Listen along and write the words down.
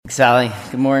Sally.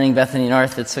 Good morning, Bethany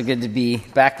North. It's so good to be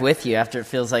back with you after it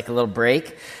feels like a little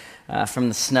break from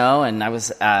the snow, and I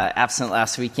was absent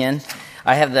last weekend.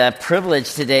 I have the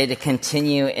privilege today to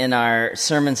continue in our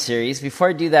sermon series. Before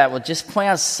I do that, we'll just point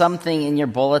out something in your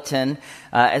bulletin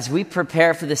as we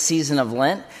prepare for the season of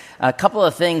Lent. A couple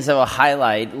of things that we'll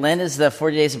highlight. Lent is the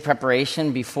 40 days of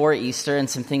preparation before Easter, and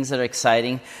some things that are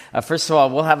exciting. First of all,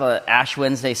 we'll have an Ash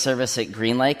Wednesday service at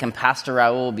Green Lake, and Pastor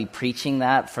Raul will be preaching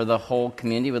that for the whole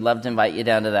community. We'd love to invite you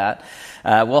down to that.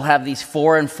 We'll have these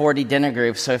 4 and 40 dinner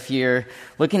groups, so if you're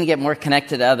looking to get more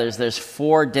connected to others, there's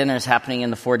 4 dinners happening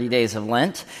in the 40 days of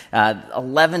Lent.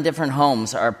 11 different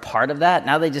homes are part of that.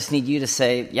 Now they just need you to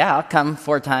say, yeah, I'll come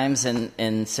 4 times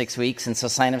in 6 weeks, and so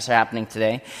signups are happening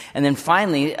today. And then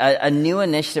finally, a new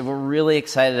initiative we're really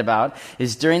excited about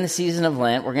is during the season of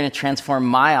Lent, we're going to transform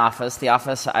my office, the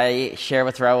office I share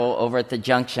with Raul over at the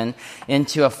Junction,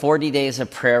 into a 40 days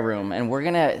of prayer room. And we're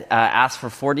going to ask for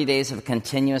 40 days of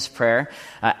continuous prayer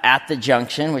at the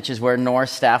Junction, which is where North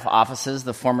staff offices,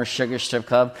 the former Sugar Strip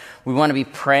Club. We want to be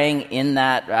praying in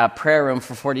that prayer room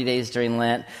for 40 days during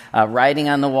Lent, writing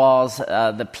on the walls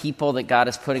the people that God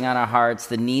is putting on our hearts,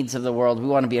 the needs of the world. We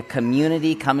want to be a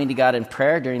community coming to God in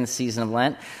prayer during the season of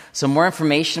Lent. So more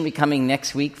information will be coming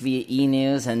next week via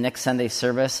e-news and next Sunday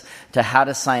service to how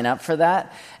to sign up for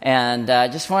that. And I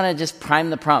just want to prime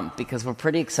the pump because we're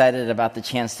pretty excited about the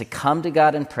chance to come to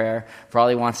God in prayer for all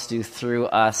he wants to do through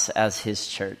us as his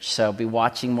church. So be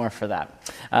watching more for that.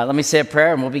 Let me say a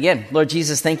prayer and we'll begin. Lord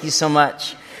Jesus, thank you so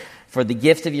much for the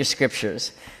gift of your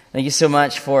scriptures. Thank you so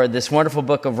much for this wonderful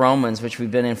book of Romans, which we've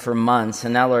been in for months.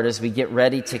 And now, Lord, as we get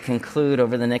ready to conclude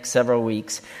over the next several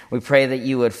weeks, we pray that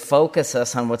you would focus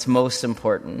us on what's most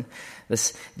important,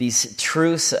 these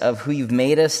truths of who you've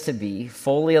made us to be,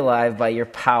 fully alive by your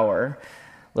power.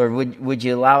 Lord, would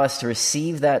you allow us to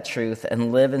receive that truth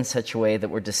and live in such a way that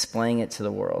we're displaying it to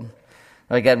the world?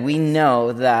 Lord God, we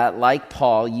know that, like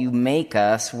Paul, you make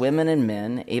us, women and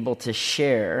men, able to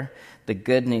share the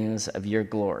good news of your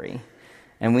glory.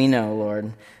 And we know,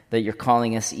 Lord, that you're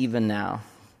calling us even now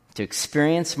to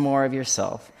experience more of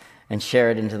yourself and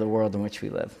share it into the world in which we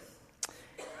live.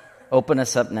 Open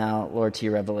us up now, Lord, to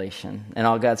your revelation. And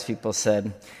all God's people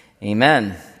said,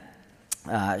 amen.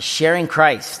 Sharing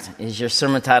Christ is your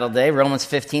sermon title today, Romans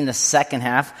 15, the second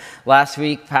half. Last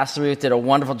week, Pastor Ruth did a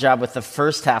wonderful job with the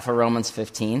first half of Romans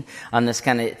 15 on this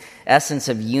kind of essence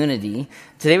of unity.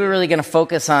 Today, we're really going to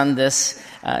focus on this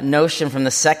notion from the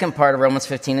second part of Romans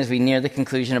 15 as we near the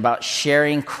conclusion about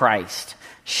sharing Christ,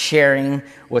 sharing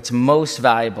what's most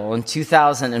valuable. In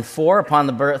 2004, upon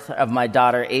the birth of my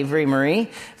daughter, Avery Marie,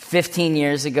 15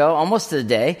 years ago, almost to the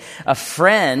day, a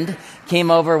friend came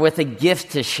over with a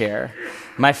gift to share.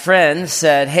 My friend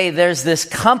said, hey, there's this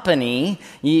company,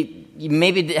 you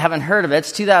maybe haven't heard of it,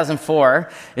 it's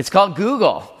 2004, it's called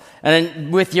Google. And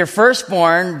then with your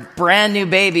firstborn, brand new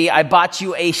baby, I bought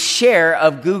you a share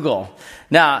of Google.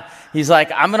 Now, he's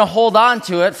like, I'm going to hold on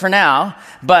to it for now,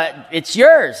 but it's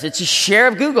yours. It's a share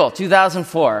of Google,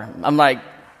 2004. I'm like,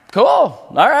 cool, all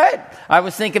right. I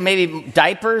was thinking maybe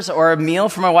diapers or a meal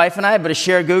for my wife and I, but a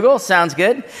share of Google sounds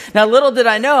good. Now, little did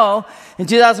I know, in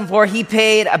 2004, he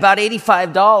paid about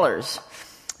 $85.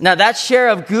 Now, that share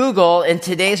of Google in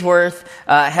today's worth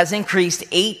has increased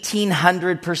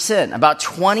 1,800%, about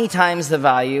 20 times the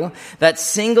value. That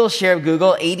single share of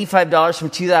Google, $85 from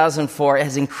 2004,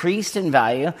 has increased in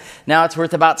value. Now it's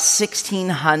worth about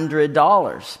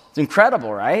 $1,600. It's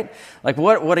incredible, right? Like,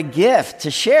 what a gift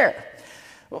to share.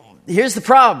 Here's the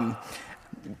problem.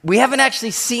 We haven't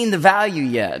actually seen the value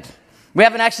yet. We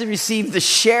haven't actually received the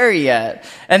share yet.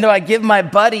 And though I give my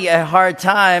buddy a hard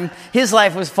time, his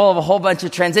life was full of a whole bunch of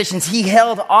transitions. He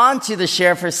held on to the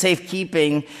share for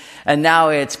safekeeping, and now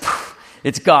it's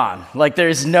gone. Like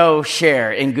there's no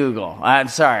share in Google. I'm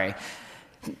sorry.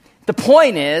 The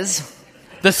point is,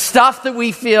 the stuff that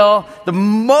we feel the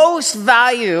most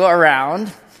value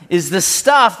around is the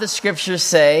stuff the scriptures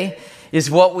say is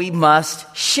what we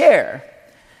must share.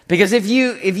 Because if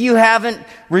you haven't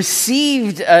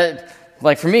received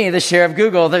like for me, the share of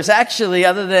Google, there's actually,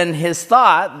 other than his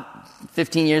thought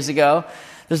 15 years ago,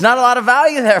 there's not a lot of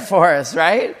value there for us,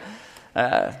 right?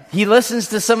 He listens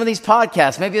to some of these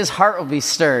podcasts. Maybe his heart will be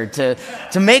stirred to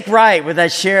make right with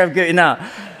that share of Google. No.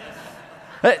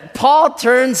 Paul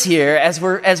turns here as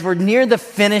we're near the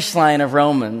finish line of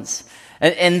Romans.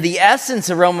 And the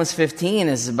essence of Romans 15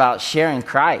 is about sharing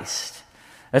Christ.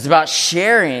 It's about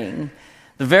sharing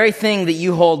the very thing that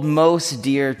you hold most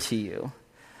dear to you.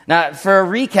 Now, for a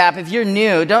recap, if you're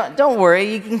new, don't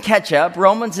worry, you can catch up.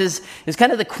 Romans is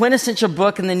kind of the quintessential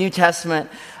book in the New Testament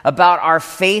about our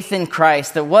faith in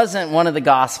Christ that wasn't one of the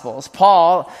Gospels.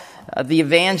 Paul, the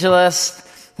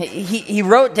evangelist, he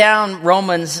wrote down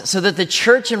Romans so that the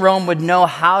church in Rome would know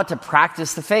how to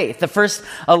practice the faith. The first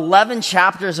 11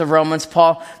 chapters of Romans,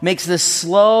 Paul makes this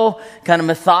slow, kind of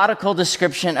methodical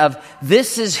description of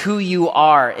this is who you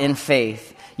are in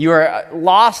faith. You are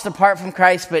lost apart from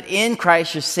Christ, but in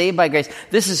Christ you're saved by grace.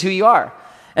 This is who you are.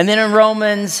 And then in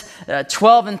Romans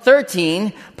 12 and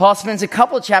 13, Paul spends a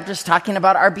couple of chapters talking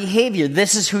about our behavior.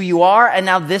 This is who you are, and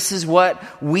now this is what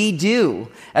we do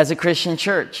as a Christian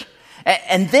church.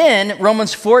 And then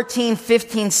Romans 14,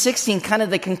 15, 16, kind of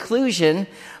the conclusion,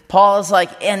 Paul is like,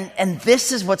 and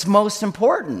this is what's most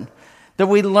important, that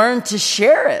we learn to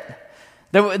share it.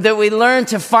 That we learn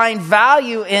to find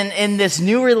value in this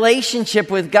new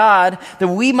relationship with God, that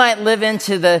we might live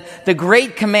into the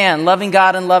great command, loving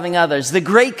God and loving others, the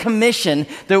great commission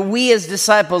that we as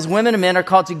disciples, women and men, are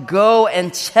called to go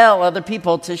and tell other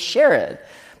people to share it.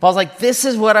 Paul's like, this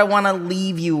is what I want to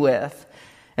leave you with.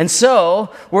 And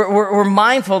so we're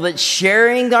mindful that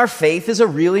sharing our faith is a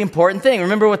really important thing.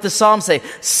 Remember what the Psalms say: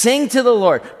 sing to the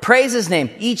Lord, praise his name,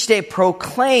 each day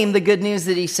proclaim the good news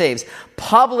that he saves,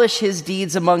 publish his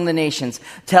deeds among the nations,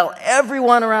 tell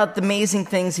everyone around the amazing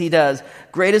things he does.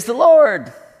 Great is the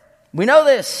Lord. We know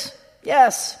this.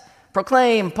 Yes.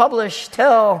 Proclaim, publish,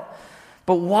 tell.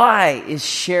 But why is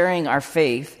sharing our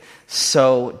faith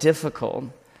so difficult?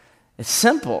 It's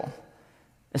simple.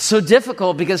 It's so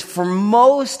difficult because for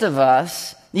most of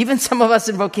us, even some of us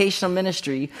in vocational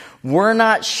ministry, we're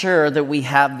not sure that we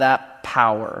have that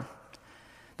power.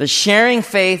 The sharing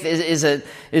faith is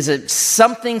a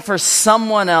something for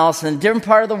someone else in a different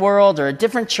part of the world or a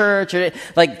different church.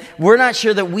 We're not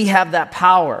sure that we have that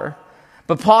power.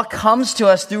 But Paul comes to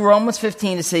us through Romans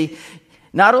 15 to say,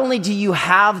 not only do you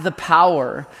have the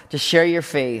power to share your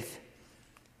faith,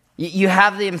 you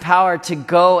have the power to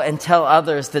go and tell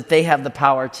others that they have the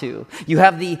power too. You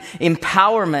have the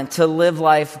empowerment to live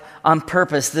life on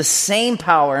purpose. The same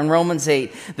power in Romans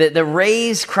 8 that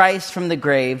raised Christ from the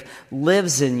grave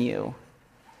lives in you.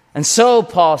 And so,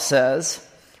 Paul says,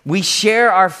 we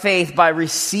share our faith by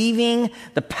receiving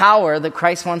the power that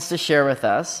Christ wants to share with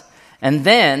us, and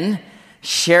then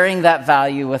sharing that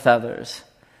value with others.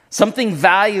 Something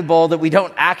valuable that we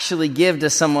don't actually give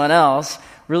to someone else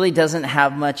really doesn't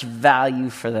have much value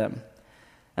for them.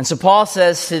 And so Paul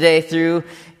says today through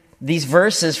these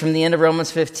verses from the end of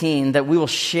Romans 15 that we will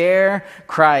share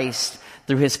Christ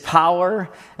through his power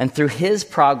and through his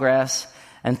progress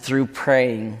and through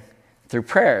praying, through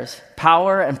prayers.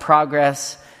 Power and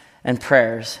progress and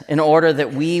prayers, in order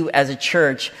that we as a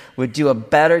church would do a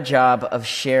better job of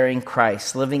sharing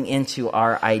Christ, living into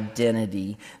our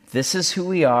identity. This is who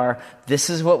we are, this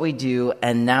is what we do,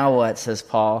 and now what, says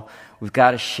Paul? We've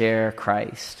got to share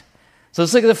Christ. So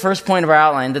let's look at the first point of our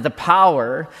outline, that the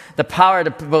power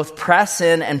to both press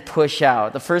in and push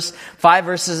out. The first 5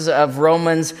 verses of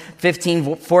Romans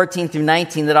 15, 14 through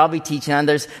 19 that I'll be teaching on,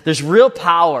 there's real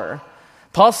power.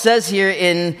 Paul says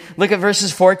here look at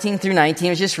verses 14 through 19, it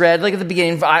was just read, look at the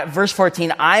beginning, verse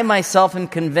 14, I myself am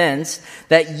convinced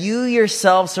that you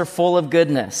yourselves are full of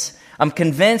goodness. I'm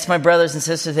convinced, my brothers and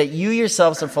sisters, that you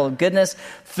yourselves are full of goodness,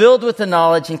 filled with the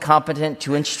knowledge and competent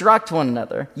to instruct one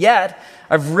another. Yet,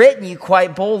 I've written you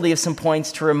quite boldly of some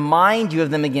points to remind you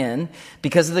of them again,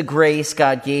 because of the grace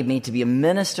God gave me to be a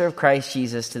minister of Christ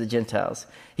Jesus to the Gentiles.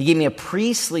 He gave me a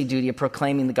priestly duty of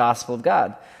proclaiming the gospel of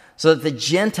God, so that the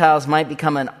Gentiles might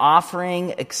become an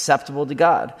offering acceptable to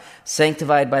God,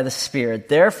 sanctified by the Spirit.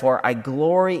 Therefore, I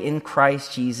glory in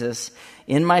Christ Jesus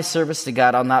in my service to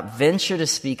God. I'll not venture to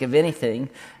speak of anything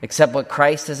except what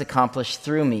Christ has accomplished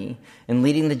through me in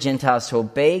leading the Gentiles to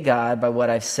obey God by what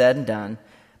I've said and done,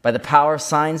 by the power of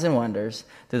signs and wonders,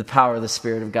 through the power of the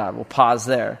Spirit of God. We'll pause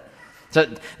there. So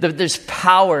there's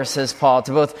power, says Paul,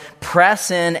 to both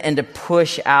press in and to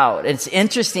push out. It's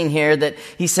interesting here that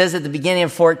he says at the beginning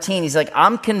of 14, he's like,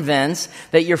 I'm convinced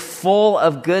that you're full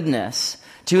of goodness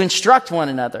to instruct one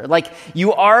another. Like,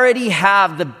 you already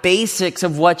have the basics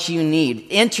of what you need.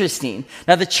 Interesting.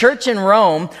 Now, the church in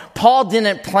Rome, Paul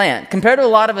didn't plant. Compared to a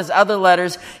lot of his other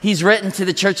letters, he's written to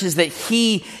the churches that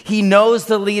he knows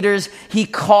the leaders. He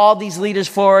called these leaders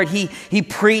forward. He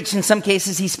preached. In some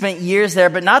cases, he spent years there,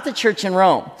 but not the church in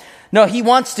Rome. No, he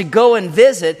wants to go and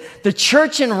visit. The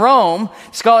church in Rome,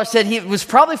 scholars said, it was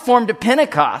probably formed at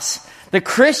Pentecost. The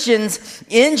Christians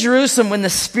in Jerusalem, when the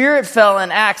Spirit fell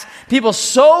in Acts, people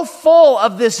so full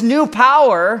of this new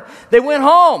power, they went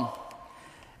home.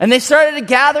 And they started to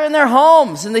gather in their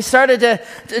homes. And they started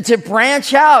to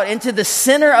branch out into the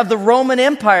center of the Roman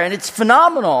Empire. And it's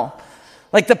phenomenal.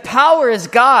 Like, the power is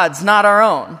God's, not our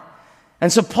own.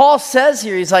 And so Paul says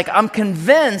here, he's like, I'm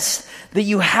convinced that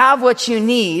you have what you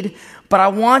need, but I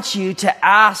want you to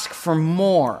ask for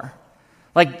more.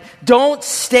 Like, don't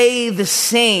stay the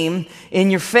same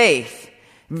in your faith.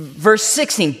 Verse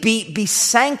 16, be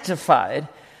sanctified,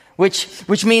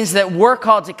 which means that we're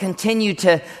called to continue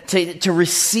to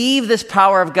receive this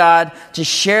power of God, to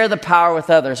share the power with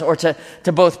others, or to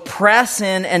both press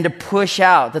in and to push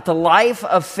out. That the life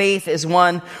of faith is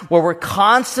one where we're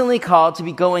constantly called to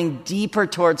be going deeper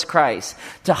towards Christ,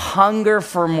 to hunger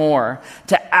for more,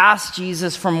 to ask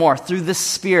Jesus for more through the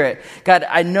Spirit. God,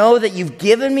 I know that you've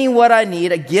given me what I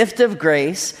need, a gift of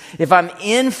grace. If I'm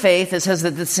in faith, it says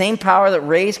that the same power that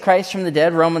raised Christ from the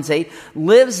dead, Romans 8,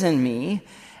 lives in me.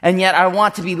 And yet I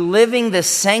want to be living this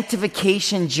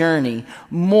sanctification journey.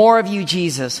 More of you,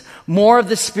 Jesus. More of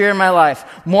the Spirit in my life.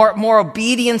 More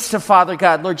obedience to Father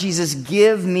God. Lord Jesus,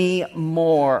 give me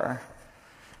more.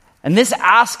 And this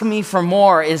ask me for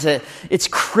more it's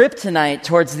kryptonite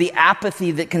towards the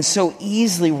apathy that can so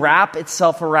easily wrap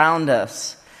itself around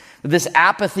us. This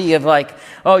apathy of like,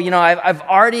 oh, I've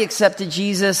already accepted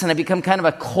Jesus and I become kind of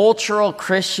a cultural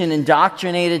Christian,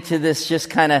 indoctrinated to this just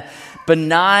kind of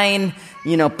benign,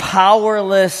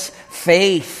 powerless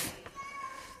faith.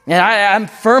 And I'm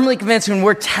firmly convinced when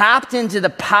we're tapped into the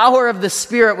power of the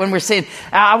Spirit, when we're saying,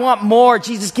 I want more,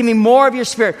 Jesus, give me more of your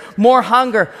Spirit, more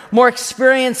hunger, more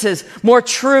experiences, more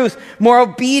truth, more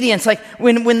obedience. Like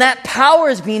when that power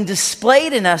is being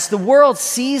displayed in us, the world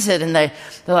sees it and they're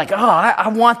like, oh, I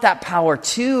want that power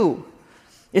too.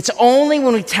 It's only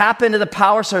when we tap into the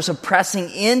power source of pressing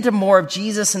into more of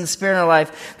Jesus and the Spirit in our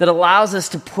life that allows us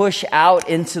to push out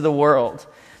into the world.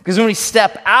 Because when we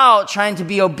step out trying to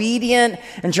be obedient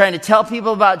and trying to tell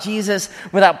people about Jesus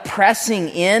without pressing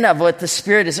in of what the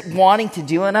Spirit is wanting to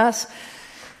do in us,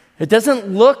 it doesn't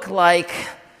look like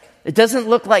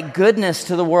goodness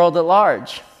to the world at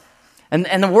large.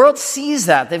 And the world sees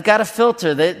that. They've got a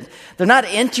filter. They're not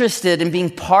interested in being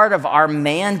part of our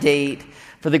mandate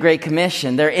for the Great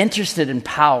Commission. They're interested in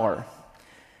power.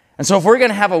 And so if we're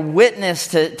going to have a witness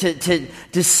to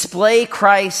display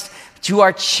Christ to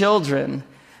our children,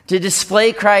 to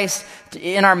display Christ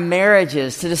in our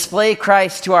marriages, to display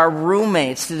Christ to our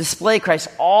roommates, to display Christ,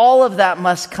 all of that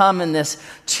must come in this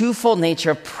twofold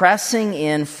nature of pressing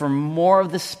in for more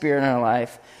of the Spirit in our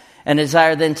life and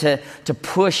desire then to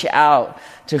push out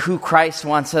to who Christ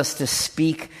wants us to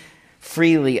speak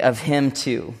freely of Him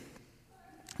to.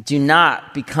 Do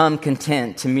not become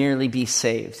content to merely be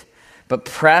saved, but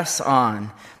press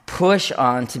on, push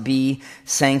on to be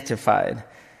sanctified.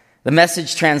 The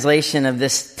Message translation of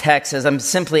this text says, I'm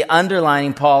simply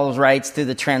underlining Paul's writes through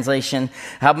the translation,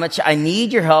 how much I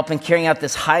need your help in carrying out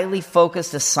this highly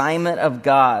focused assignment of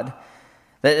God,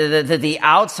 that the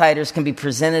outsiders can be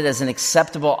presented as an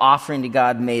acceptable offering to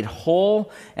God, made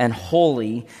whole and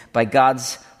holy by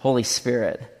God's Holy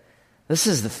Spirit. This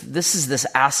is this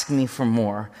ask me for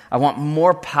more. I want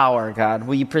more power, God.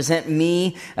 Will you present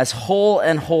me as whole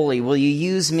and holy? Will you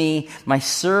use me, my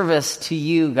service to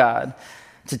you, God,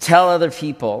 to tell other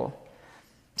people?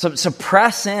 So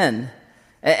press in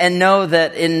and know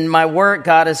that in my work,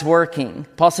 God is working.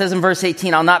 Paul says in verse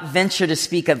 18, I'll not venture to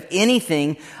speak of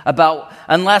anything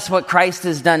unless what Christ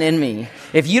has done in me.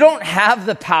 If you don't have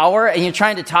the power and you're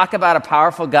trying to talk about a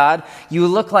powerful God, you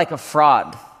look like a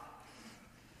fraud.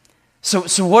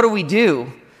 So what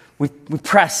do? We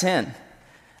press in.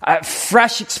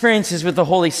 Fresh experiences with the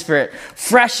Holy Spirit.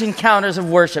 Fresh encounters of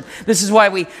worship. This is why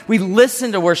we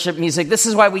listen to worship music. This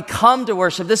is why we come to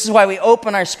worship. This is why we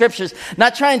open our scriptures.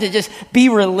 Not trying to just be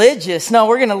religious. No,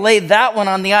 we're going to lay that one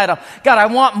on the idol. God, I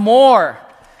want more.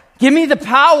 Give me the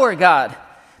power, God.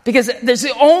 Because there's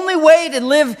the only way to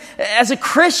live as a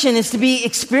Christian is to be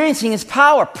experiencing His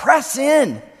power. Press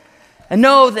in. And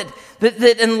know that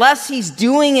unless He's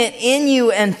doing it in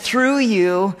you and through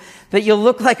you, that you'll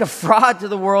look like a fraud to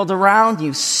the world around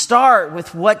you. Start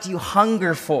with what you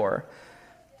hunger for.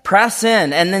 Press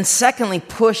in. And then secondly,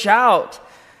 push out.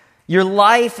 Your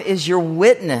life is your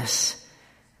witness.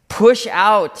 Push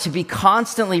out to be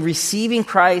constantly receiving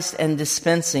Christ and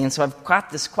dispensing. And so I've got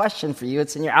this question for you.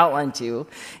 It's in your outline too.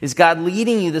 Is God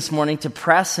leading you this morning to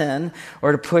press in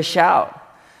or to push out?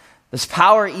 There's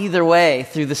power either way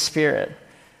through the Spirit.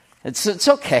 It's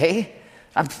okay.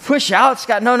 I push out,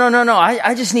 Scott. No.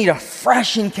 I just need a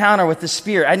fresh encounter with the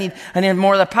Spirit. I need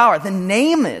more of the power. Then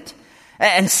name it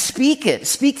and speak it.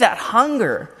 Speak that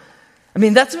hunger. I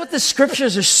mean, that's what the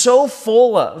scriptures are so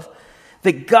full of.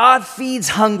 That God feeds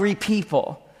hungry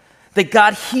people. That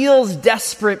God heals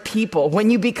desperate people.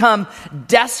 When you become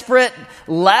desperate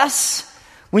less,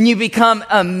 when you become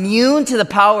immune to the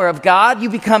power of God, you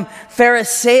become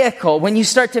pharisaical. When you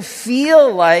start to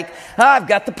feel like, I've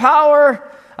got the power,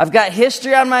 I've got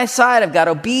history on my side, I've got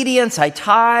obedience, I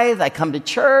tithe, I come to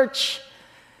church.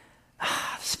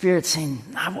 Spirit saying,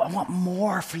 I want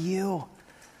more for you.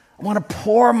 I want to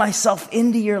pour myself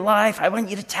into your life. I want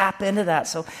you to tap into that.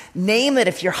 So name it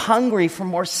if you're hungry for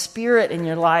more Spirit in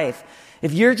your life.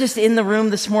 If you're just in the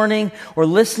room this morning or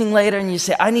listening later and you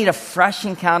say, I need a fresh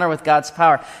encounter with God's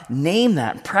power, name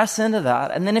that, press into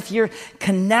that. And then if you're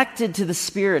connected to the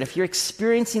Spirit, if you're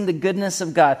experiencing the goodness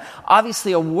of God,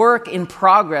 obviously a work in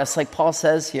progress, like Paul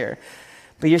says here,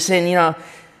 but you're saying,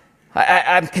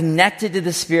 I'm connected to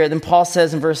the Spirit. Then Paul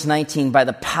says in verse 19, by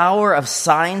the power of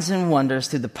signs and wonders,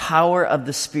 through the power of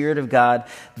the Spirit of God,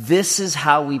 this is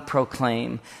how we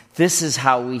proclaim. This is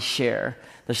how we share.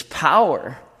 There's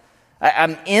power.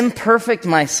 I'm imperfect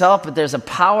myself, but there's a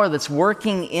power that's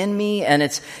working in me, and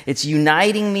it's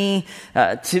uniting me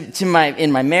in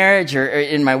my marriage or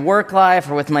in my work life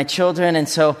or with my children. And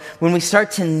so when we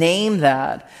start to name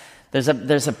that, there's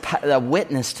a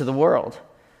witness to the world.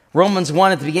 Romans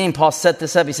 1 at the beginning, Paul set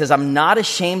this up. He says, I'm not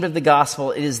ashamed of the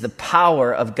gospel. It is the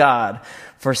power of God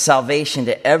for salvation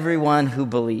to everyone who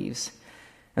believes.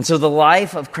 And so the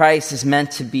life of Christ is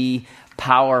meant to be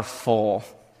powerful.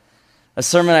 A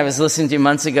sermon I was listening to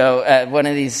months ago, one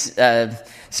of these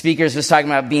speakers was talking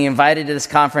about being invited to this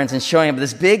conference and showing up at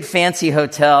this big fancy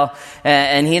hotel,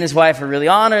 and he and his wife were really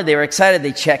honored. They were excited.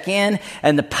 They check in,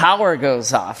 and the power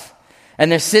goes off.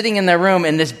 And they're sitting in their room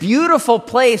in this beautiful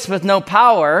place with no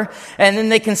power, and then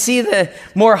they can see the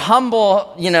more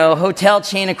humble, hotel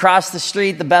chain across the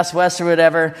street, the Best West or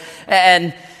whatever,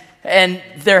 and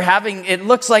they're having, it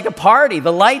looks like a party.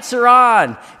 The lights are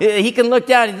on. He can look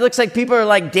down. It looks like people are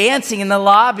like dancing in the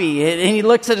lobby. And he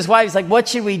looks at his wife. He's like, what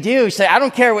should we do? She said, I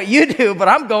don't care what you do, but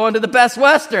I'm going to the Best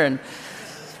Western.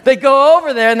 They go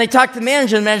over there and they talk to the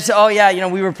manager. And the manager said, oh yeah,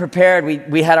 we were prepared.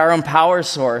 We had our own power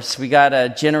source. We got a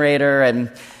generator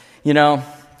and,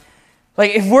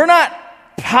 if we're not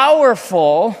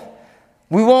powerful,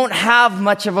 we won't have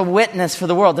much of a witness for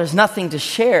the world. There's nothing to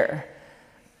share.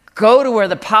 Go to where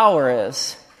the power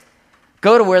is.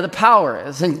 Go to where the power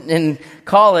is. In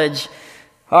college,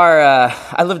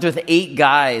 I lived with 8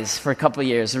 guys for a couple of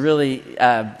years, a really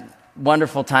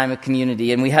wonderful time of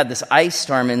community. And we had this ice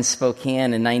storm in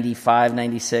Spokane in 95,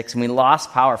 96, and we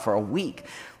lost power for a week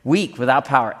without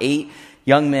power. 8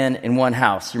 young men in one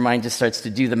house. Your mind just starts to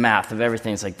do the math of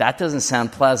everything. It's like, that doesn't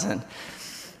sound pleasant.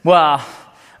 Well,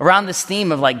 around this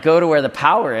theme of go to where the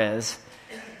power is,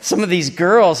 some of these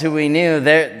girls who we knew,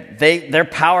 their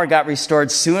power got restored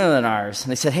sooner than ours.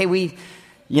 And they said, hey, we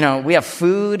have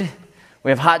food, we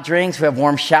have hot drinks, we have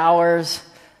warm showers.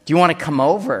 Do you want to come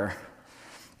over?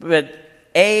 But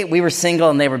A, we were single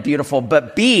and they were beautiful,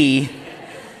 but B,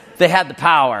 they had the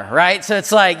power, right? So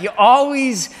it's like you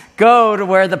always go to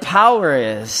where the power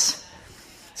is.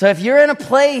 So if you're in a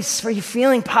place where you're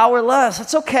feeling powerless,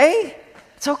 it's okay.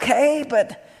 It's okay,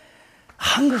 but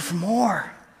hunger for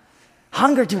more.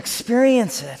 Hunger to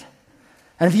experience it.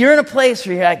 And if you're in a place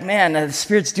where you're like, man, the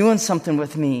Spirit's doing something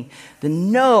with me,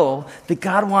 then know that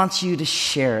God wants you to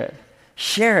share it.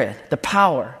 Share it, the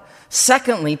power.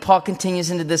 Secondly, Paul continues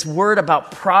into this word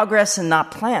about progress and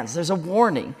not plans. There's a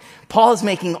warning. Paul is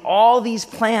making all these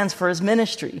plans for his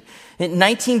ministry. In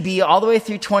 19b all the way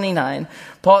through 29,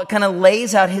 Paul kind of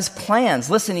lays out his plans.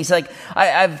 Listen, he's like,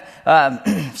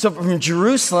 so from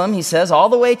Jerusalem, he says, all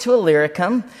the way to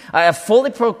Illyricum, I have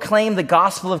fully proclaimed the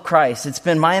gospel of Christ. It's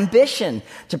been my ambition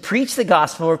to preach the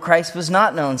gospel where Christ was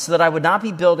not known, so that I would not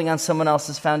be building on someone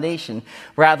else's foundation.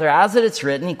 Rather, as it is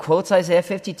written, he quotes Isaiah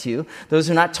 52, those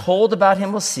who are not told about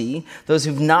him will see, those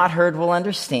who've not heard will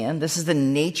understand. This is the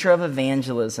nature of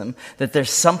evangelism, that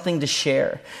there's something to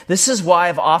share. This is why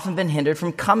I've often been hindered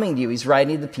from coming to you. He's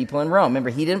writing to the people in Rome. Remember,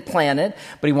 he didn't plan it,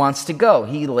 but he wants to go.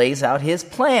 He lays out his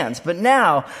plans. But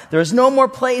now, there's no more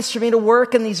place for me to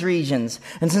work in these regions.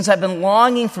 And since I've been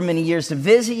longing for many years to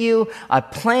visit you, I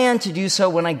plan to do so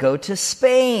when I go to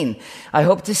Spain. I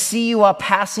hope to see you while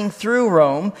passing through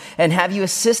Rome and have you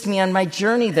assist me on my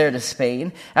journey there to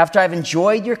Spain after I've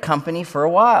enjoyed your company for a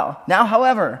while. Now,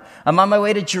 however, I'm on my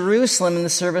way to Jerusalem in the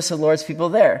service of the Lord's people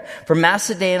there. From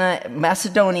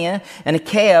Macedonia and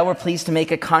Achaia were pleased to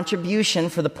make a contribution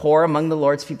for the poor among the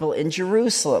Lord's people in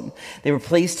Jerusalem. They were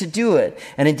pleased to do it,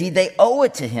 and indeed they owe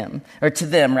it to him, or to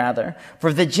them rather.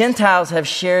 For the Gentiles have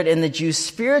shared in the Jews'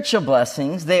 spiritual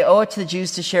blessings, they owe it to the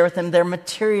Jews to share with them their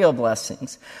material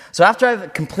blessings. So after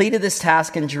I've completed this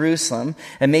task in Jerusalem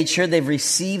and made sure they've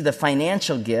received the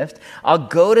financial gift, I'll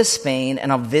go to Spain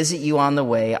and I'll visit you on the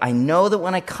way. I know that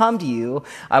when I come to you,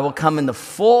 I will come in the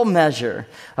full measure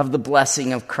of the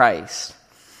blessing of Christ.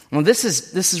 Well, this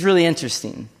is really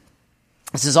interesting.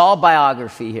 This is all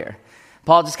biography here.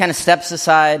 Paul just kind of steps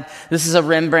aside. This is a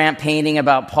Rembrandt painting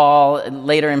about Paul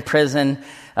later in prison.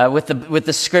 with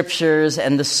the scriptures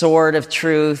and the sword of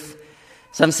truth.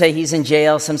 Some say he's in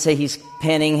jail. Some say he's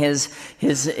penning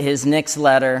his next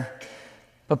letter.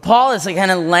 But Paul is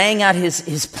kind of laying out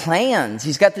his plans.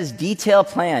 He's got this detailed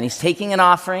plan. He's taking an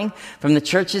offering from the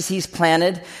churches he's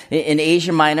planted in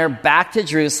Asia Minor back to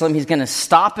Jerusalem. He's going to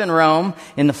stop in Rome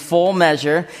in the full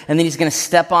measure, and then he's going to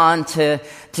step on to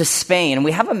Spain. And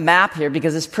we have a map here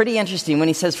because it's pretty interesting. When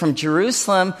he says from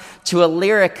Jerusalem to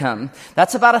Illyricum,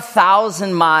 that's about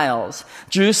 1,000 miles.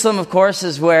 Jerusalem, of course,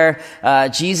 is where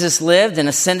Jesus lived and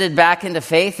ascended back into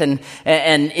faith. And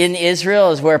in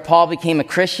Israel is where Paul became a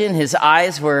Christian. His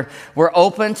eyes were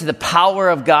open to the power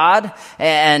of God,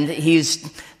 and he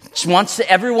wants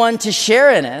everyone to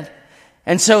share in it.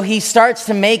 And so he starts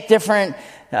to make different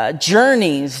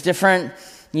journeys, different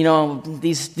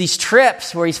these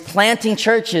trips where he's planting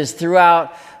churches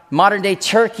throughout modern-day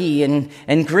Turkey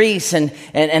and Greece.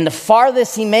 And the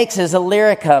farthest he makes is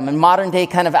Illyricum in modern-day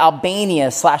kind of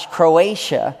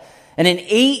Albania/Croatia. And in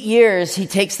 8 years, he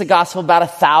takes the gospel about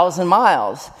 1,000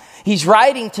 miles. He's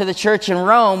writing to the church in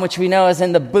Rome, which we know is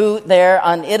in the boot there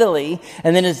on Italy.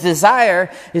 And then his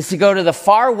desire is to go to the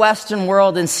far western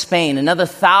world in Spain, another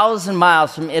 1,000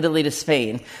 miles from Italy to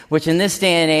Spain, which in this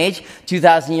day and age,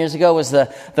 2,000 years ago, was the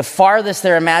farthest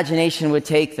their imagination would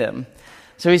take them.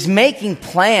 So he's making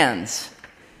plans.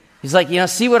 He's like,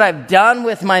 see what I've done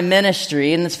with my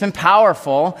ministry, and it's been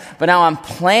powerful, but now I'm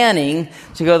planning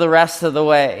to go the rest of the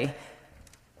way.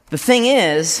 The thing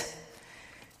is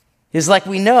like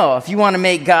we know, if you want to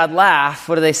make God laugh,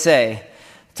 what do they say?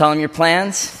 Tell him your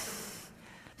plans.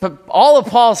 But all of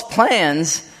Paul's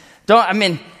plans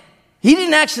he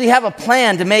didn't actually have a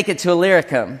plan to make it to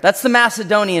Illyricum. That's the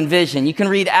Macedonian vision. You can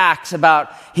read Acts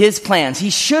about his plans. He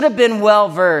should have been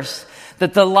well-versed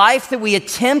that the life that we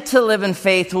attempt to live in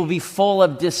faith will be full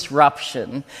of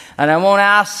disruption. And I won't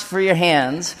ask for your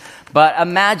hands, but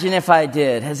imagine if I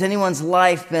did. Has anyone's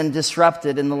life been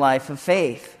disrupted in the life of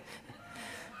faith?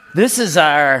 This is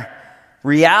our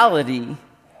reality.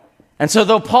 And so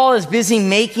though Paul is busy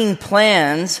making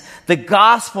plans, the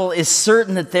gospel is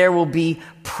certain that there will be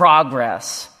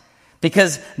progress.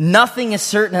 Because nothing is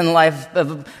certain in the life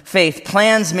of faith.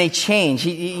 Plans may change.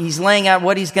 He's laying out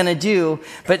what he's going to do.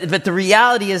 But the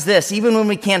reality is this. Even when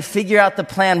we can't figure out the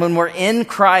plan, when we're in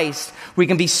Christ, we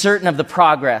can be certain of the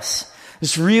progress.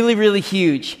 It's really, really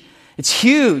huge. It's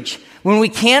huge. When we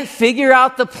can't figure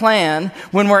out the plan,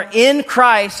 when we're in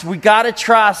Christ, we got to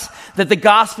trust that the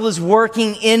gospel is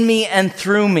working in me and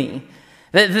through me.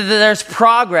 That there's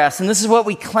progress. And this is what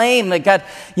we claim, that God,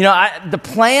 the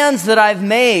plans that I've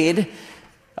made,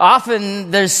 often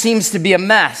there seems to be a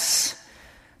mess.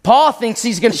 Paul thinks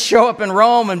he's going to show up in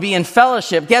Rome and be in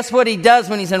fellowship. Guess what he does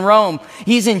when he's in Rome?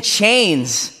 He's in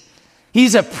chains.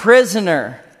 He's a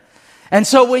prisoner. And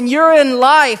so when you're in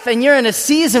life and you're in a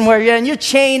season where you're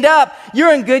chained up,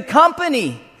 you're in good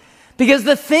company. Because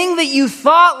the thing that you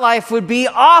thought life would be,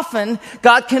 often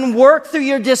God can work through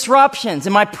your disruptions.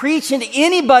 Am I preaching to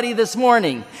anybody this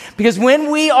morning? Because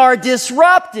when we are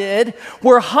disrupted,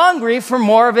 we're hungry for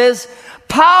more of his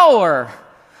power.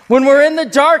 When we're in the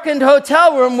darkened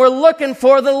hotel room, we're looking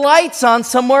for the lights on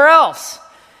somewhere else.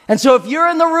 And so if you're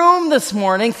in the room this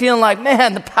morning feeling like,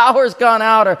 man, the power's gone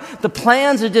out or the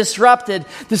plans are disrupted,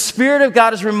 the Spirit of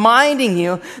God is reminding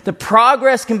you the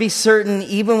progress can be certain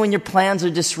even when your plans are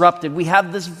disrupted. We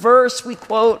have this verse we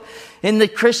quote in the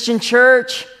Christian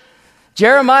church,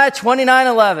 Jeremiah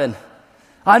 29:11.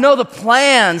 I know the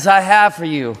plans I have for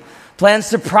you,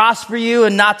 plans to prosper you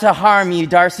and not to harm you.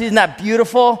 Darcy, isn't that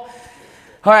beautiful?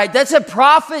 All right, that's a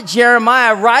prophet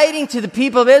Jeremiah writing to the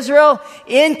people of Israel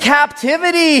in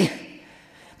captivity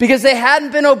because they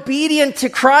hadn't been obedient to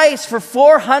Christ for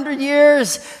 400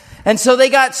 years. And so they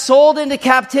got sold into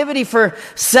captivity for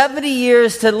 70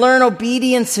 years to learn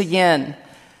obedience again.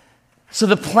 So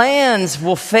the plans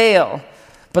will fail,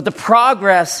 but the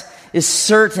progress is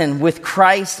certain with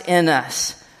Christ in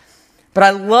us. But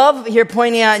I love here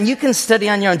pointing out, and you can study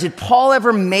on your own, did Paul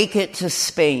ever make it to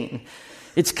Spain?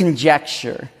 It's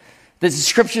conjecture. The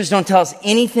scriptures don't tell us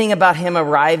anything about him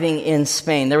arriving in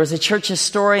Spain. There was a church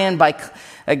historian by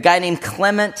a guy named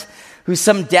Clement who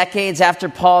some decades after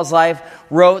Paul's life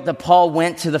wrote that Paul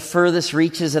went to the furthest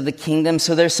reaches of the kingdom.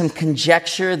 So there's some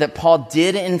conjecture that Paul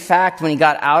did, in fact, when he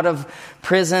got out of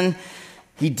prison,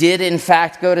 he did, in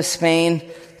fact, go to Spain.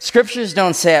 Scriptures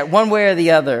don't say it one way or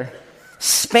the other.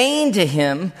 Spain to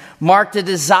him marked a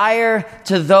desire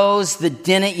to those that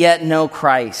didn't yet know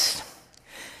Christ.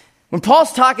 When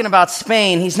Paul's talking about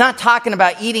Spain, he's not talking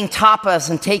about eating tapas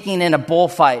and taking in a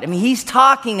bullfight. I mean, he's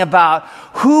talking about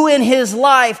who in his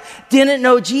life didn't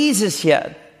know Jesus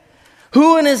yet.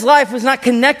 Who in his life was not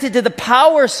connected to the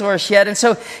power source yet? And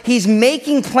so he's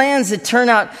making plans that turn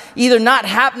out either not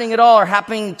happening at all or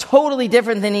happening totally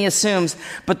different than he assumes.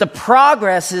 But the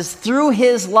progress is through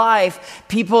his life,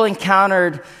 people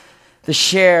encountered the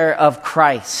share of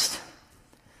Christ.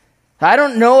 I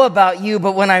don't know about you,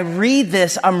 but when I read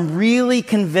this, I'm really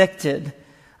convicted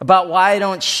about why I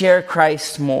don't share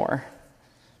Christ more.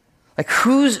 Like,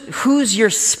 who's your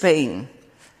Spain?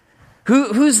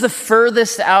 Who's the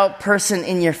furthest out person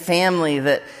in your family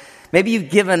that maybe you've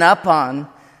given up on,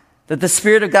 that the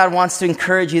Spirit of God wants to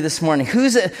encourage you this morning?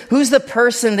 Who's the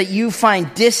person that you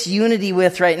find disunity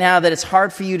with right now that it's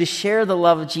hard for you to share the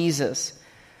love of Jesus?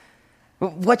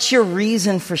 What's your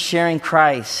reason for sharing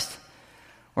Christ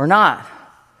or not?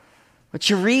 What's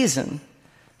your reason?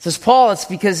 Says Paul, it's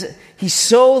because he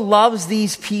so loves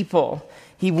these people.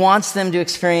 He wants them to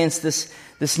experience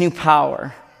this new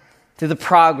power through the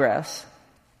progress.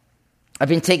 I've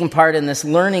been taking part in this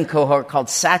learning cohort called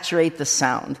Saturate the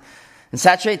Sound. And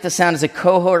Saturate the Sound is a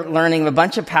cohort learning of a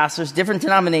bunch of pastors, different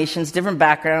denominations, different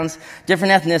backgrounds,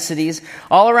 different ethnicities,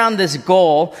 all around this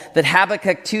goal that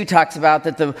Habakkuk 2 talks about,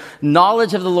 that the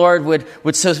knowledge of the Lord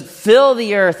would so fill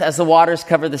the earth as the waters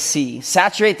cover the sea.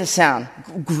 Saturate the sound,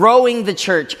 growing the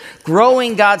church,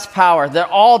 growing God's power. They're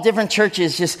all different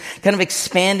churches just kind of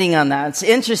expanding on that. It's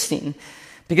interesting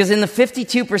because in the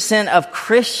 52% of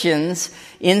Christians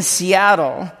in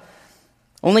Seattle,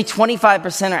 only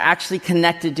 25% are actually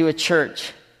connected to a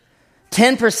church.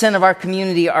 10% of our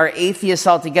community are atheists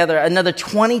altogether. Another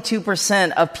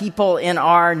 22% of people in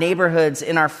our neighborhoods,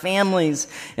 in our families,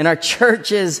 in our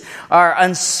churches are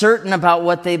uncertain about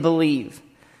what they believe.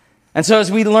 And so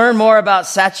as we learn more about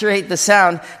Saturate the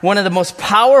Sound, one of the most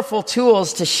powerful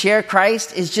tools to share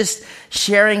Christ is just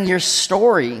sharing your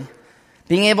story.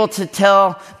 Being able to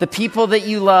tell the people that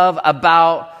you love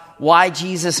about why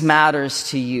Jesus matters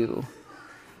to you.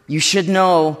 You should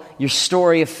know your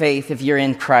story of faith if you're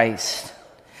in Christ.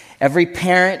 Every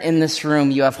parent in this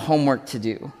room, you have homework to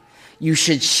do. You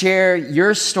should share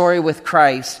your story with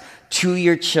Christ to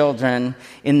your children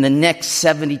in the next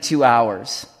 72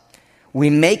 hours. We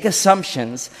make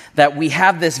assumptions that we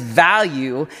have this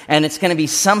value and it's going to be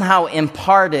somehow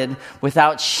imparted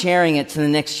without sharing it to the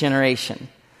next generation.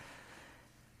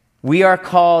 We are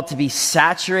called to be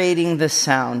saturating the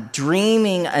sound,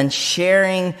 dreaming and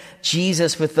sharing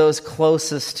Jesus with those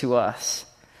closest to us.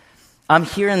 I'm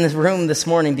here in this room this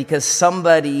morning because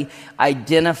somebody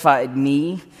identified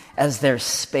me as their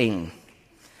Spain.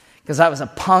 Because I was a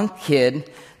punk kid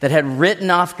that had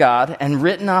written off God and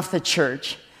written off the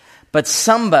church, but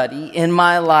somebody in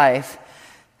my life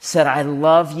said, I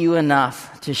love you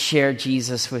enough to share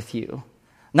Jesus with you.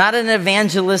 Not an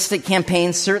evangelistic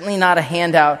campaign, certainly not a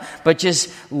handout, but just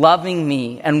loving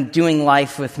me and doing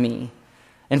life with me.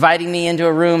 Inviting me into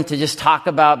a room to just talk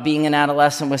about being an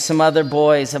adolescent with some other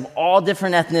boys of all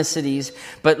different ethnicities,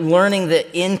 but learning that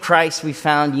in Christ we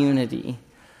found unity.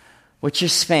 What's your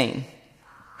Spain?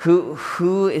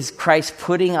 Who is Christ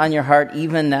putting on your heart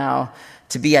even now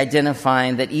to be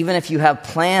identifying that even if you have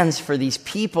plans for these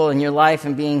people in your life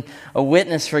and being a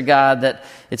witness for God, that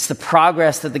it's the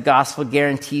progress that the gospel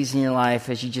guarantees in your life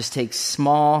as you just take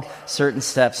small, certain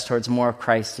steps towards more of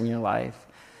Christ in your life.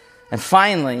 And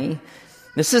finally,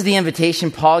 this is the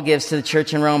invitation Paul gives to the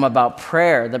church in Rome about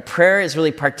prayer. The prayer is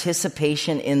really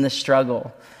participation in the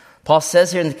struggle. Paul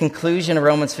says here in the conclusion of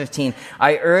Romans 15,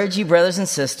 I urge you, brothers and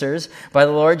sisters, by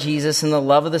the Lord Jesus and the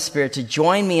love of the Spirit, to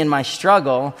join me in my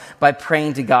struggle by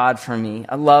praying to God for me.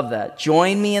 I love that.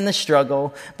 Join me in the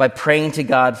struggle by praying to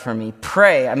God for me.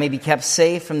 Pray I may be kept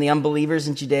safe from the unbelievers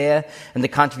in Judea, and the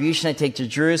contribution I take to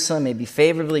Jerusalem may be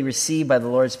favorably received by the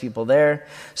Lord's people there,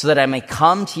 so that I may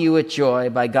come to you with joy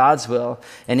by God's will,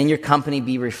 and in your company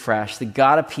be refreshed. The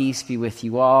God of peace be with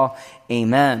you all.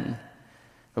 Amen.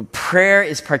 Prayer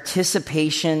is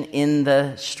participation in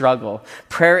the struggle.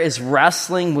 Prayer is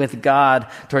wrestling with God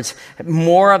towards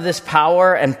more of this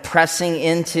power and pushing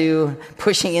into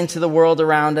the world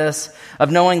around us,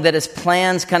 of knowing that as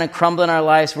plans kind of crumble in our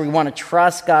lives, we want to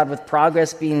trust God with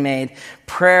progress being made.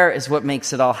 Prayer is what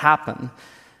makes it all happen.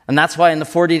 And that's why in the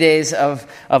 40 days of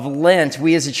Lent,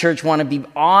 we as a church want to be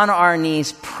on our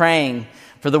knees praying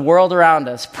for the world around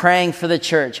us, praying for the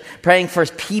church, praying for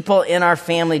people in our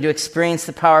family to experience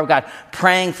the power of God,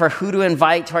 praying for who to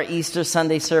invite to our Easter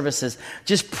Sunday services,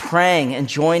 just praying and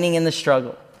joining in the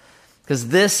struggle. Because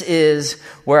this is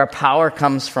where our power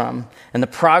comes from, and the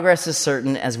progress is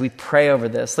certain as we pray over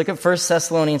this. Look at 1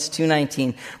 Thessalonians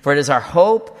 2:19. For it is our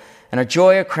hope and our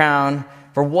joy or crown.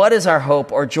 For what is our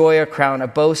hope or joy or crown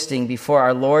of boasting before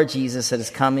our Lord Jesus that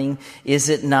is coming? Is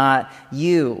it not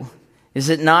you? Is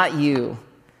it not you?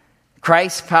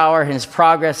 Christ's power and his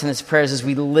progress and his prayers as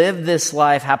we live this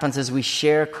life happens as we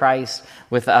share Christ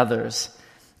with others.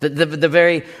 The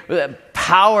very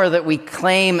power that we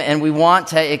claim and we want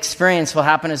to experience will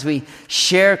happen as we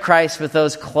share Christ with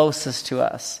those closest to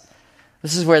us.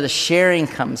 This is where the sharing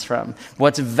comes from.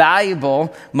 What's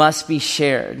valuable must be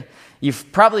shared.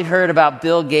 You've probably heard about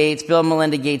Bill and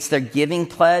Melinda Gates, their giving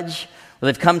pledge. Well,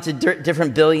 they've come to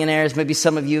different billionaires. Maybe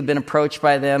some of you have been approached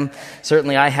by them.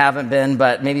 Certainly I haven't been,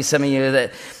 but maybe some of you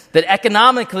that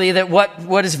economically that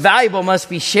what is valuable must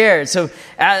be shared. So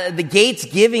the Gates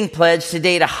Giving Pledge to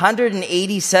date,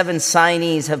 187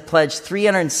 signees have pledged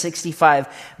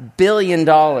 $365 billion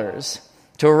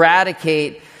to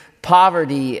eradicate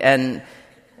poverty and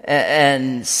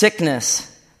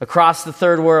sickness across the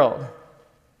third world.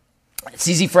 It's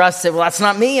easy for us to say, well, that's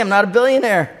not me. I'm not a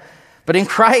billionaire. But in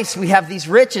Christ, we have these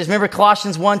riches. Remember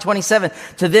Colossians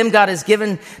 1:27. To them God has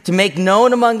given to make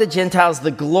known among the Gentiles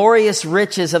the glorious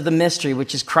riches of the mystery,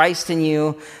 which is Christ in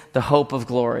you, the hope of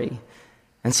glory.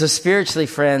 And so spiritually,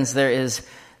 friends,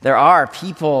 there are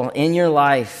people in your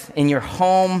life, in your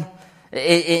home,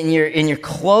 in your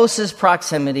closest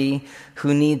proximity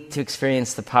who need to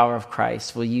experience the power of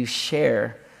Christ. Will you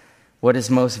share what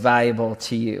is most valuable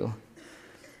to you?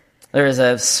 There is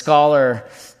a scholar,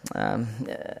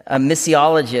 a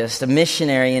missiologist, a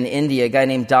missionary in India, a guy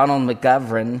named Donald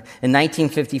McGovern. In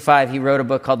 1955, he wrote a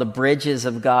book called The Bridges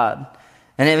of God.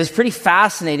 And it was pretty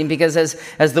fascinating because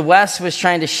as the West was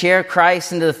trying to share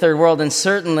Christ into the third world, and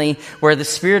certainly where the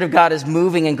Spirit of God is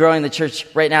moving and growing the church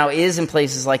right now is in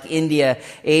places like India,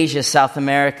 Asia, South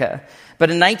America. But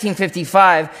in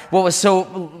 1955, what was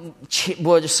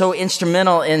so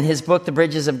instrumental in his book, The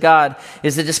Bridges of God,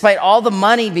 is that despite all the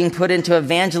money being put into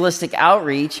evangelistic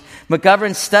outreach,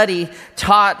 McGovern's study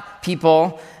taught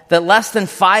people that less than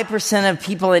 5% of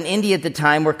people in India at the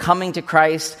time were coming to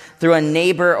Christ through a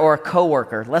neighbor or a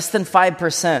coworker. Less than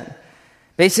 5%.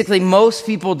 Basically, most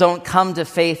people don't come to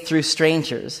faith through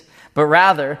strangers. But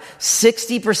rather,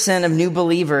 60% of new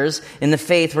believers in the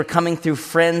faith were coming through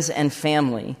friends and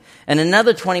family, and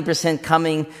another 20%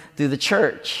 coming through the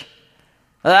church.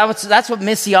 That's what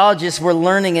missiologists were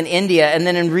learning in India. And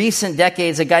then in recent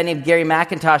decades, a guy named Gary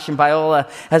McIntosh in Biola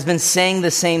has been saying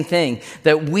the same thing,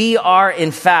 that we are,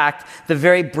 in fact, the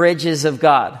very bridges of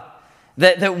God.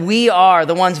 That we are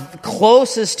the ones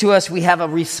closest to us. We have a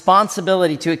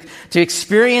responsibility to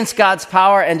experience God's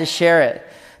power and to share it.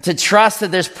 To trust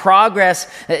that there's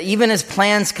progress, even as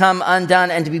plans come undone,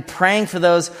 and to be praying for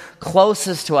those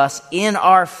closest to us in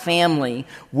our family,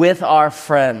 with our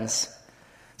friends.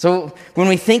 So when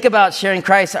we think about sharing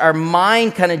Christ, our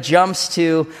mind kind of jumps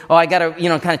to, I got to,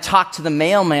 kind of talk to the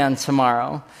mailman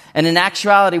tomorrow. And in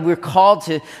actuality, we're called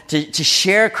to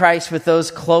share Christ with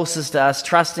those closest to us,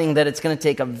 trusting that it's going to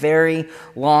take a very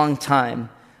long time.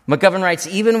 McGovern writes,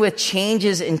 even with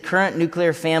changes in current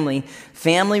nuclear family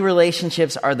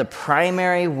relationships are the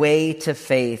primary way to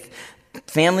faith.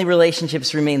 Family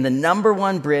relationships remain the number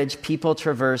one bridge people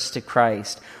traverse to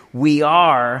Christ. We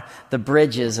are the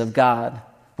bridges of God.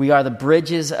 We are the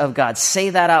bridges of God.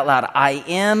 Say that out loud. I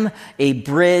am a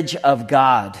bridge of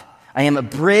God. I am a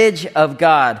bridge of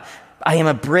God. I am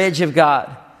a bridge of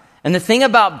God. And the thing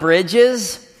about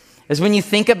bridges is when you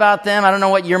think about them, I don't know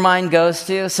what your mind goes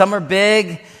to. Some are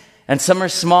big and some are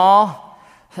small.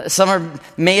 Some are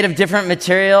made of different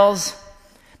materials.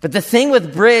 But the thing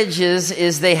with bridges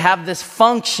is they have this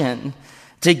function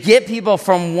to get people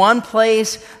from one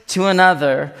place to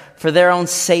another for their own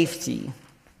safety.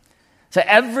 So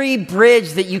every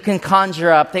bridge that you can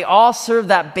conjure up, they all serve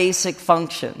that basic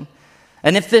function.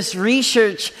 And if this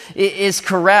research is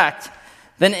correct,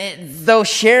 then though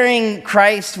sharing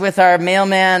Christ with our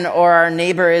mailman or our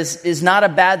neighbor is not a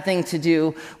bad thing to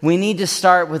do, we need to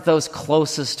start with those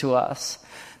closest to us.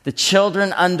 The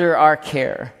children under our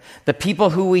care, the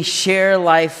people who we share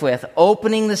life with,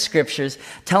 opening the scriptures,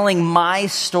 telling my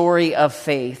story of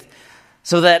faith,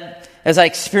 so that as I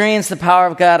experience the power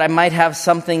of God, I might have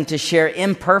something to share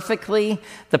imperfectly,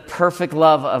 the perfect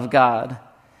love of God.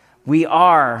 We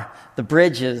are the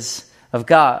bridges of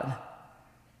God.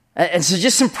 And so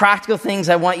just some practical things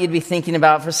I want you to be thinking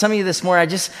about. For some of you this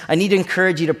morning, I need to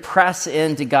encourage you to press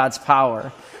into God's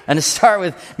power. And to start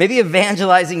with maybe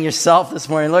evangelizing yourself this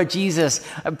morning. Lord Jesus,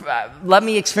 let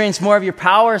me experience more of your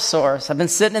power source. I've been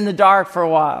sitting in the dark for a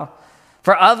while.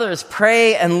 For others,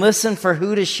 pray and listen for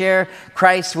who to share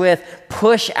Christ with.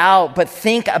 Push out, but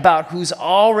think about who's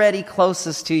already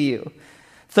closest to you.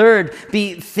 Third,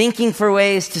 be thinking for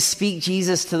ways to speak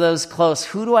Jesus to those close.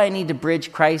 Who do I need to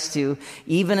bridge Christ to,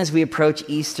 even as we approach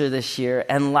Easter this year?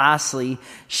 And lastly,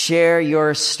 share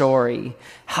your story.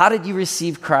 How did you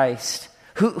receive Christ?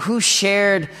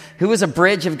 Who was a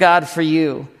bridge of God for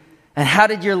you? And how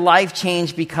did your life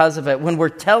change because of it? When we're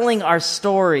telling our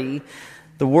story,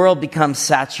 the world becomes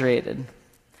saturated.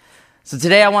 So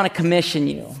today I want to commission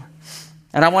you.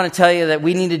 And I want to tell you that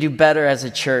we need to do better as a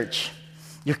church.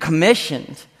 You're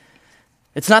commissioned.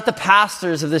 It's not the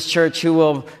pastors of this church who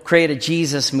will create a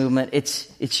Jesus movement.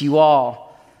 It's you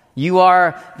all. You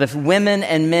are the women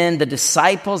and men, the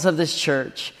disciples of this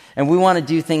church. And we want to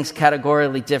do things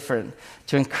categorically different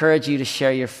to encourage you to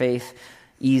share your faith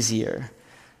easier.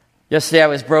 Yesterday I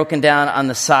was broken down on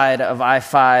the side of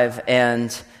I-5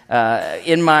 and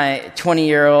in my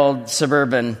 20-year-old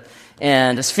Suburban,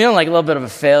 and it's feeling like a little bit of a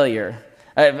failure.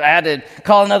 I had to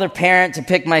call another parent to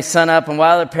pick my son up, and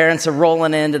while other parents are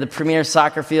rolling into the premier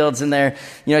soccer fields in their,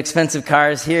 expensive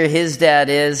cars, here his dad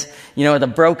is, with a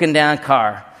broken down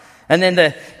car. And then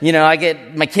I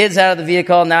get my kids out of the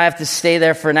vehicle. Now I have to stay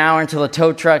there for an hour until a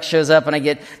tow truck shows up, and I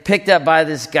get picked up by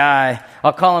this guy.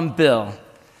 I'll call him Bill.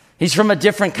 He's from a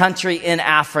different country in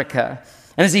Africa.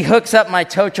 And as he hooks up my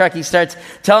tow truck, he starts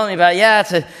telling me about,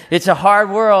 it's a hard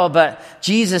world, but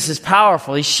Jesus is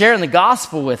powerful. He's sharing the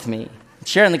gospel with me.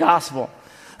 Sharing the gospel.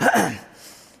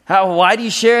 Why do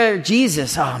you share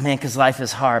Jesus? Oh man, because life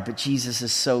is hard, but Jesus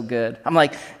is so good. I'm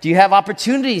like, do you have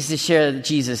opportunities to share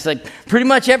Jesus? Like pretty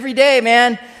much every day,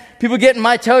 man. People get in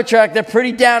my tow truck, they're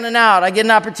pretty down and out. I get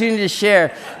an opportunity to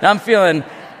share. And I'm feeling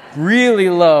really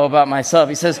low about myself.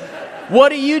 He says, what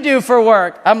do you do for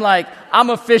work? I'm like,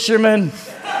 I'm a fisherman.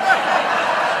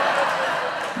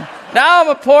 Now I'm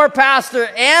a poor pastor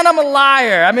and I'm a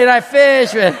liar. I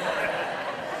fish.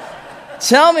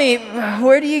 Tell me,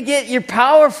 where do you get your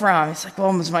power from? He's like,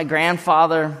 well, it was my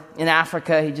grandfather in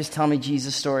Africa. He'd just tell me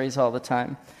Jesus stories all the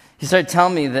time. He started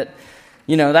telling me that,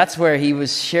 that's where he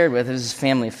was shared with. It was his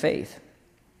family of faith.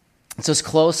 So it's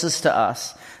closest to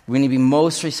us. We need to be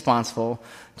most responsible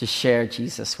to share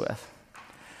Jesus with.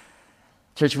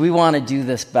 Church, we want to do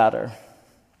this better.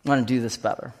 We want to do this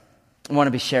better. We want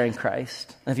to be sharing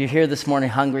Christ. And if you're here this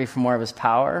morning hungry for more of his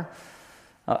power,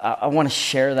 I want to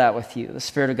share that with you. The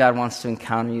Spirit of God wants to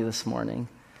encounter you this morning.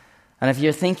 And if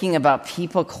you're thinking about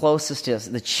people closest to us,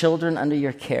 the children under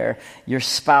your care, your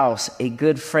spouse, a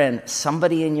good friend,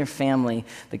 somebody in your family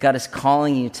that God is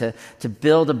calling you to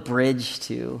build a bridge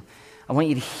to, I want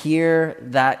you to hear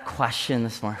that question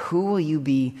this morning. Who will you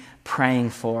be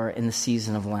praying for in the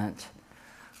season of Lent?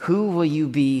 Who will you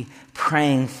be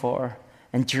praying for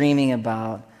and dreaming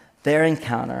about their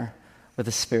encounter with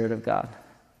the Spirit of God?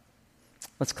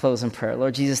 Let's close in prayer.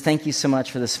 Lord Jesus, thank you so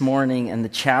much for this morning and the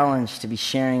challenge to be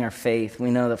sharing our faith. We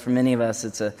know that for many of us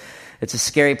it's a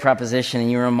scary proposition,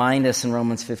 and you remind us in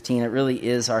Romans 15 it really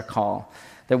is our call,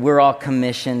 that we're all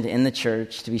commissioned in the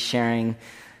church to be sharing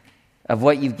of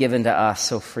what you've given to us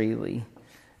so freely.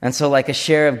 And so like a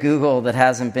share of Google that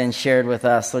hasn't been shared with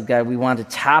us, Lord God, we want to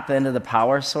tap into the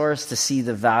power source to see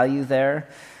the value there,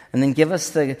 and then give us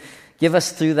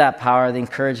through that power the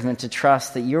encouragement to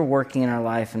trust that you're working in our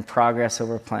life and progress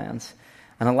over plans.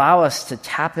 And allow us to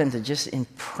tap into just in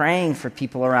praying for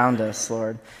people around us,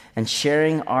 Lord, and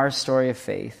sharing our story of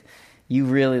faith. You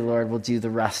really, Lord, will do the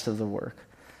rest of the work.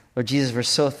 Lord Jesus, we're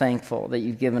so thankful that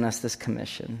you've given us this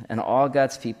commission. And all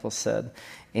God's people said,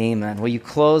 amen. Will you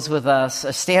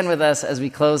stand with us as we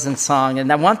close in song?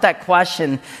 And I want that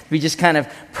question to be just kind of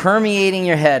permeating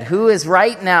your head. Who is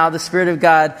right now the Spirit of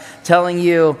God telling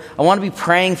you, I want to be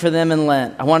praying for them in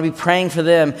Lent. I want to be praying for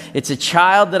them. It's a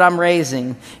child that I'm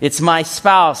raising. It's my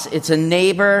spouse. It's a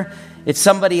neighbor. It's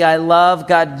somebody I love.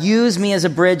 God, use me as a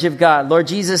bridge of God. Lord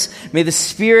Jesus, may the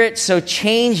Spirit so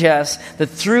change us that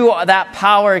through that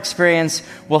power experience,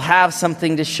 we'll have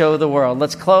something to show the world.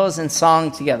 Let's close in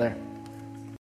song together.